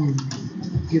 Go home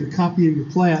and get a copy of your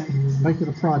plat and make it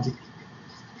a project.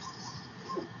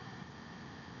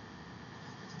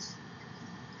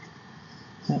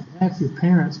 Half your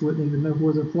parents wouldn't even know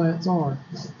where their plats are.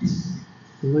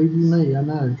 Believe you me, I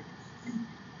know.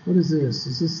 What is this?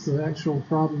 Is this the actual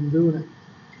problem doing it?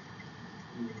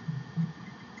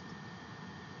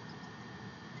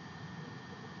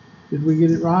 Did we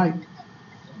get it right?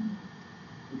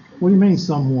 What do you mean,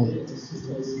 someone?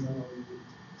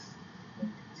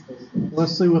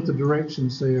 Let's see what the direction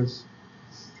says.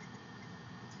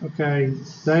 Okay,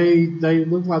 they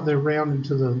look like they're rounding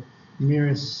to the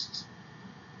nearest.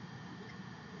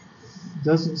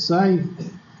 Doesn't say,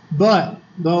 but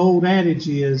the old adage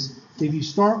is, if you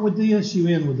start with this, you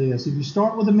end with this. If you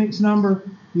start with a mixed number,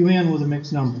 you end with a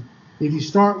mixed number. If you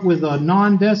start with a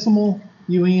non-decimal,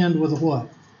 you end with a what?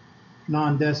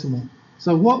 Non-decimal.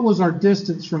 So what was our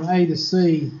distance from A to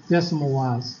C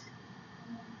decimal-wise?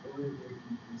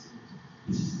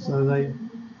 So they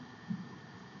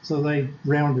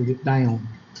rounded it down.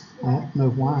 I don't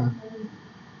know why.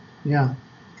 Yeah.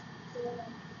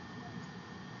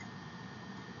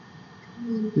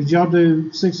 Did y'all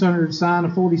do 600 sine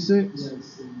of 46?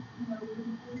 Yes.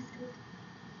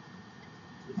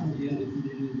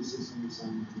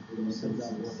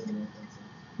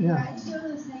 Yeah. Right, still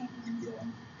the same.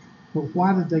 But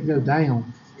why did they go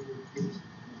down?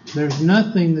 There's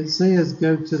nothing that says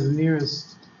go to the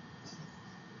nearest.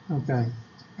 Okay.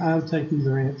 I would take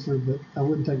either answer, but I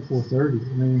wouldn't take 430.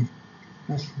 I mean,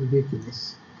 that's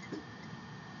ridiculous.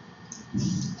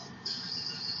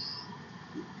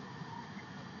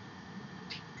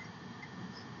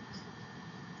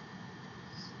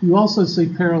 You also see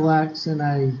parallax in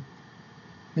a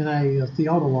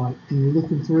theodolite. When you're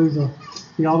looking through the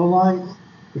theodolite,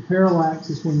 the parallax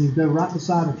is when you go right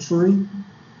beside a tree.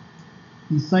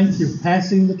 You think you're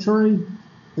passing the tree,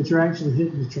 but you're actually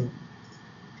hitting the tree.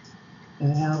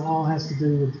 And it all has to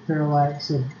do with the parallax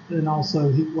and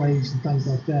also heat waves and things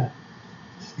like that.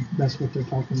 That's what they're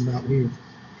talking about here.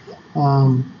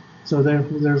 So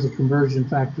there's a conversion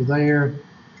factor there.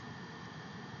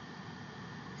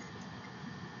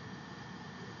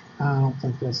 I don't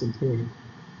think that's important.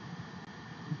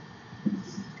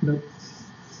 Nope.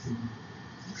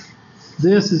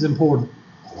 This is important.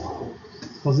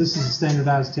 because this is a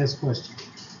standardized test question.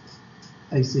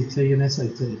 ACT and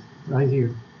SAT, right here.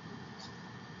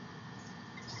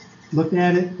 Look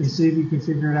at it and see if you can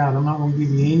figure it out. I'm not going to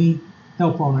give you any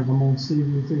help on it. I'm going to see if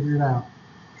you can figure it out.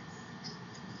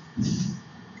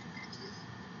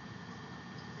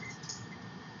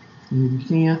 And if you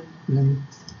can't, then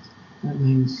that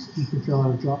means you can fill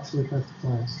out a drop slip after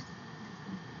class.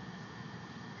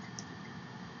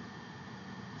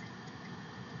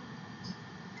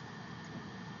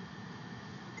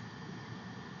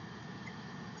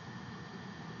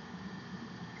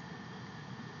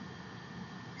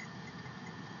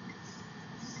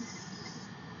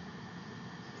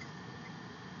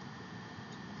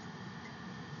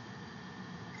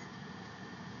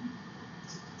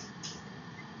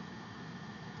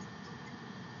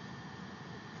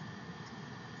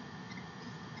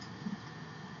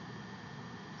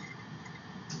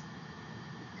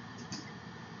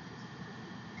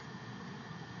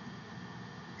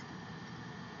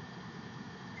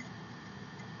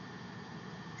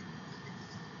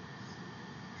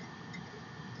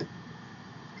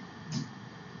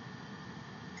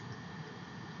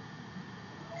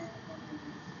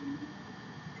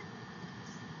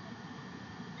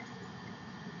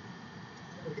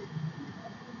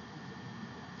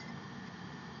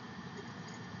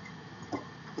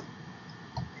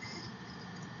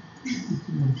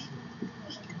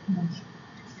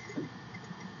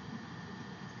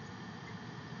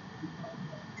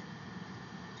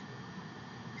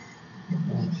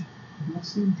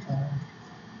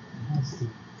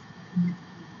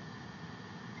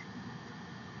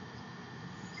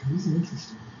 These are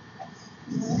interesting.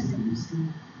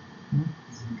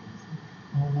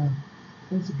 Oh, no.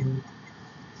 There's a bird.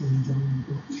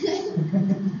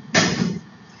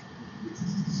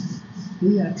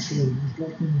 He actually was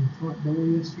walking in the front door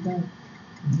yesterday,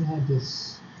 and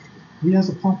he has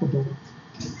a pompadour,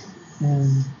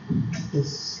 and it's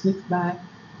slicked back,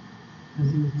 and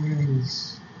he was wearing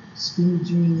his skinny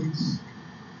jeans.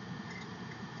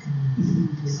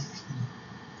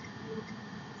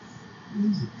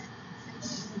 Easy.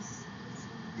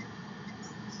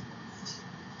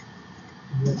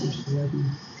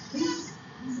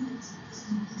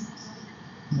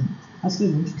 I said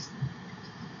interesting.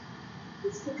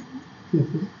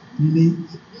 Different.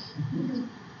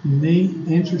 Unique,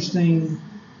 interesting.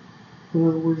 What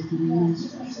other words do we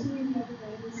use? Interesting.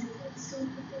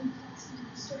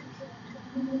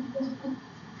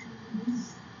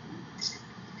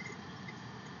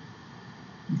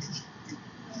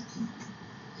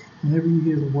 Whenever you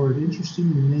hear the word interesting,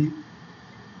 unique,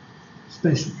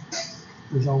 special,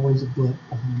 there's always a but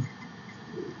behind it.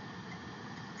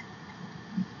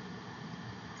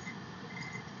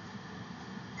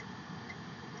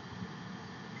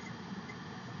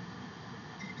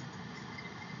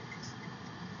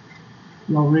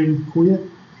 Y'all ready to quit?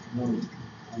 No,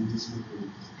 I'm just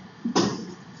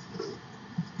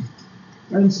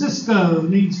Francisco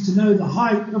needs to know the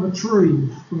height of a tree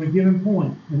from a given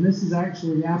point, and this is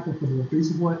actually applicable.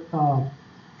 These are what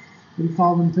do you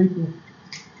call them people?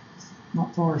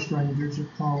 Not forest rangers, they're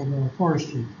called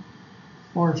forestry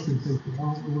people. I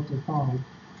don't know what they're called.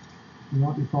 They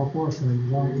might be called forest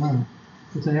rangers, I don't know.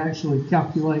 But they actually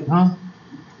calculate,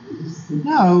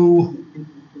 No,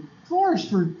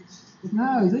 forestry.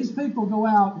 No, these people go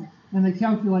out and they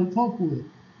calculate pulpwood.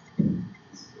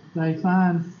 They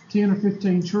find 10 or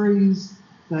 15 trees,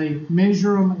 they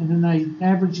measure them, and then they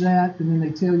average that, and then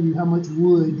they tell you how much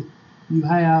wood you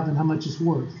have and how much it's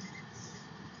worth.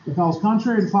 Because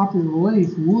contrary to popular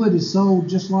belief, wood is sold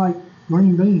just like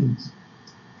green beans.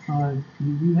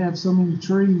 You have so many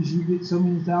trees, you get so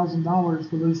many $1,000s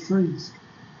for those trees.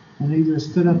 And either it's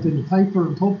cut up into paper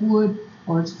and pulpwood,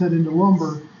 or it's cut into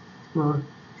lumber for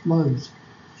loads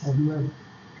or whoever.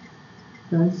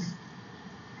 Okay?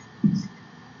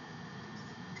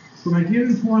 From a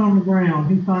given point on the ground,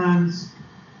 he finds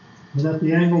that at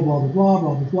the angle blah, blah, blah,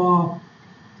 blah, blah, blah.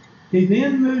 He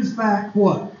then moves back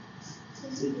what?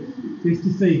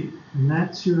 50 feet. And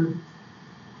that's you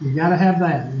got to have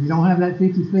that. If you don't have that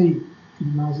 50 feet, you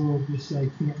might as well just say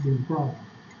can't do the problem.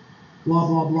 Blah,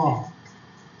 blah, blah.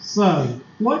 So,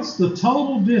 what's the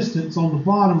total distance on the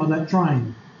bottom of that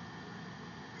triangle?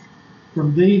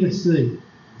 From D to C.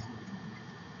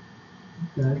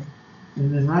 Okay.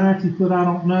 And then right after you put I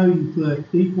don't know, you put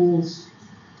equals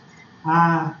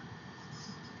I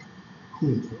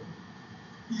quit.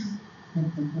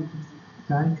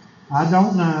 Okay. I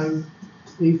don't know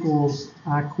equals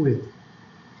I quit.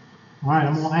 All right,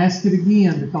 I'm going to ask it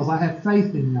again because I have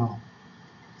faith in y'all.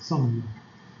 Some of you.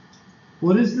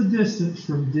 What is the distance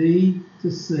from D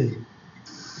to C?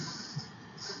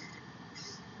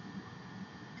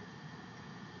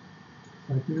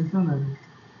 it in front of you.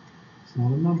 It's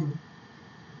not a number.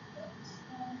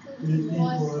 There you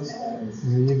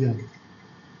go.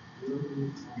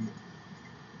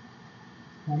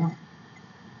 Why not?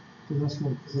 Because that's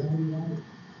what it's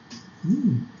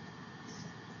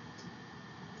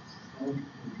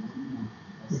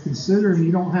But considering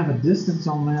you don't have a distance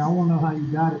on there, I want to know how you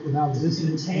got it without a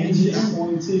distance. Tangent of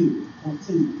point two.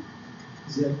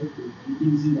 So it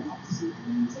gives you the opposite, and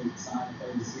then you take sine of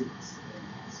 36.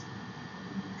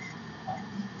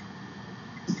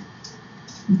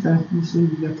 Okay, we'll see if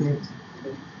you got that.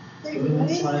 Wait, Go to the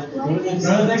next slide. Go to the next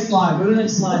what? slide. Go to the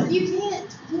next slide. You can't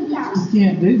do that. You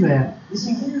can't do that. Yes,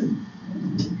 you can.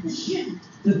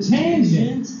 The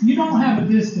tangent, you don't have a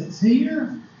distance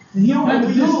here, and you don't have a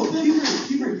distance.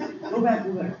 Go back.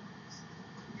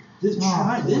 This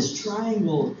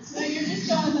triangle. So you're just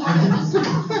showing the.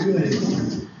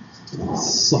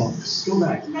 Sucks. Go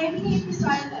back. Maybe you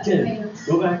decide that Kid, later.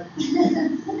 go back.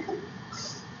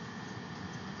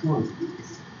 Come on.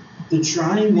 The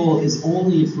triangle is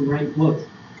only for right. Look,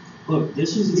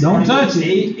 this is the Don't triangle. touch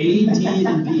it. A, D,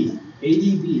 and B. A,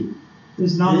 D, B.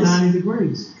 It's not This- 90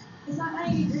 degrees. It's not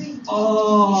 90 degrees.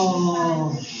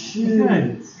 Oh, shoot.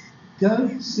 Okay, go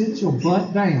sit your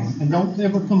butt down and don't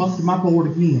ever come up to my board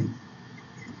again.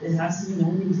 It has to be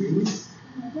 90 degrees.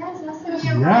 Yes, that's gonna be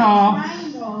a Yeah. right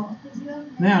triangle. 'Cause you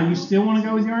have Now, you still want to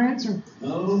go with your answer?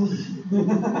 No.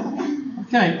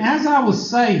 Okay, as I was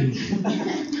saying,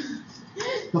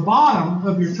 the bottom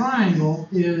of your triangle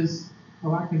is,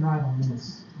 oh, I can write on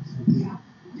this.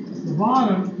 The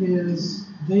bottom is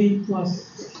V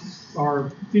plus,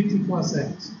 or 50 plus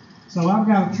X. So I've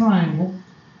got a triangle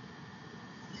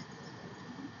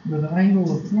with an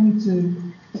angle of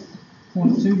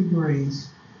 22.2 degrees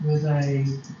with a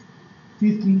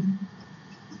 50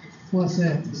 plus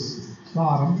X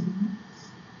bottom,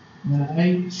 and an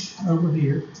H over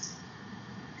here.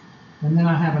 And then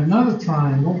I have another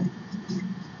triangle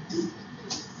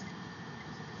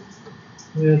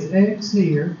with X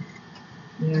here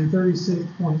and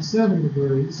 36.7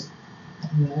 degrees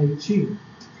and the H here.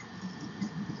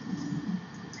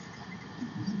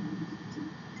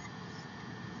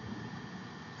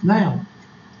 Now,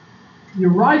 you're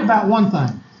right about one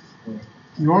thing.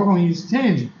 You are going to use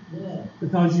tangent Yeah.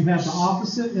 because you have the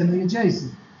opposite and the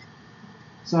adjacent.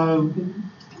 So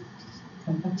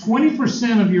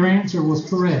 20% of your answer was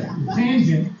correct. The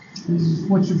tangent is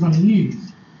what you're going to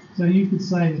use. So you could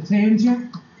say the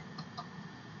tangent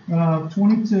of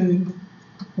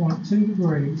 22.2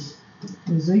 degrees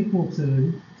is equal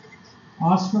to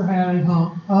Oscar had a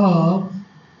hump of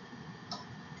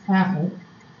apple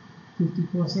 50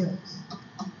 plus X.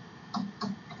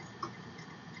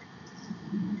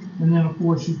 And then of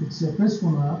course you could set this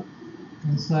one up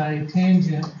and say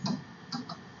tangent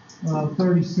of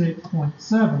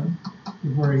 36.7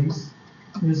 degrees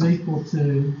is equal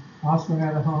to Oscar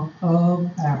had a hump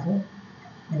of apple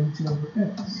H over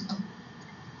X.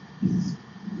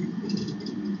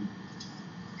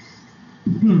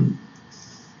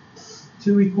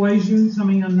 Two equations, how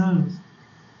many unknowns?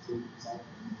 You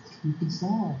can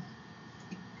solve.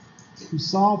 If you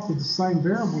solve for the same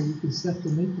variable, you can set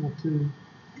them equal to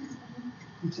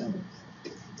each other.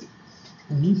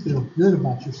 And you feel good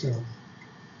about yourself,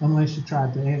 unless you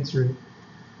tried to answer it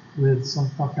with some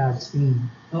fuck-eyed scheme.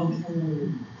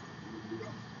 Okay.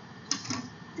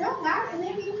 Don't laugh, and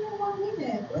maybe you know what we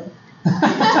did.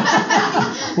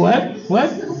 What? What?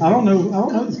 I don't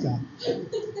know this guy.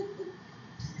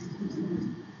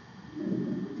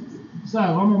 So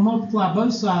I'm going to multiply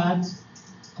both sides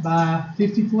by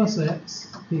 50 plus X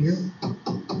here.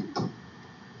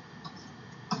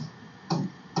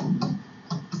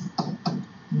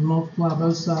 And multiply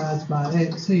both sides by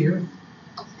X here.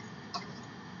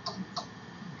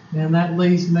 And that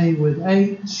leaves me with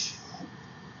H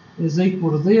is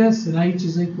equal to this, and H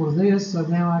is equal to this, so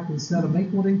now I can set them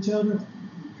equal to each other.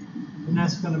 And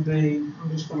that's going to be, I'm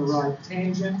just going to write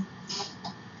tangent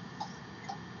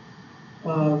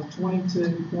of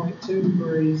 22.2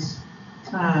 degrees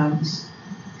times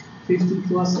 50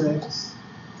 plus X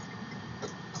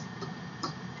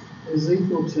is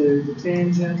equal to the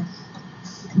tangent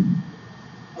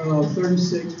of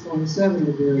 36.7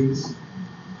 degrees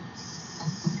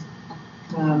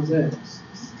times X.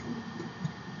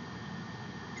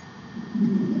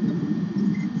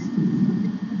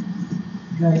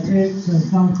 Got an X and a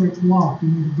concrete block. You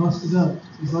need to bust it up.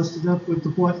 You bust it up with the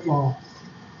what law?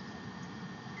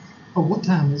 Oh, what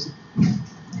time is it?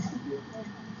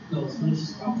 No, finish.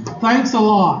 Thanks a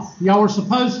lot. Y'all were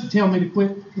supposed to tell me to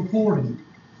quit recording.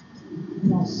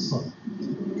 Y'all suck.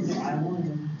 I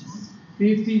wanted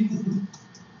 50.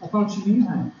 I thought you knew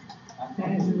that. I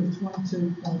tangent of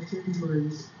 22.2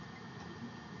 degrees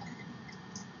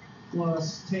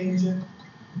plus tangent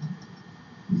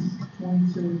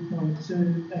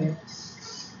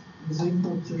 22.2x is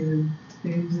equal to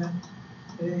tangent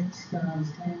x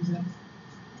times tangent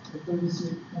of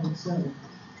 36.7.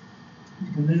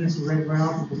 And then it's a regular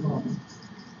algebra problem.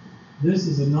 This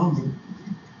is a number.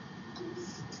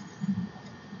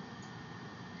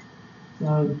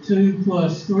 So 2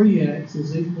 plus 3x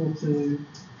is equal to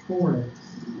 4x.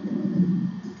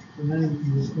 And then you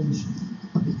can just finish it.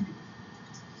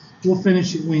 We'll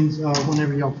finish it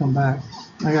whenever y'all come back.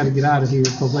 I got to get out of here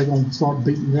because they're going to start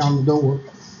beating down the door.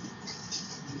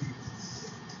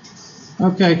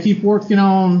 Okay, keep working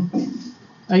on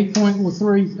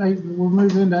 8.3. We'll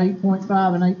move into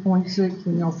 8.5 and 8.6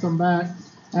 when y'all come back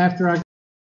after I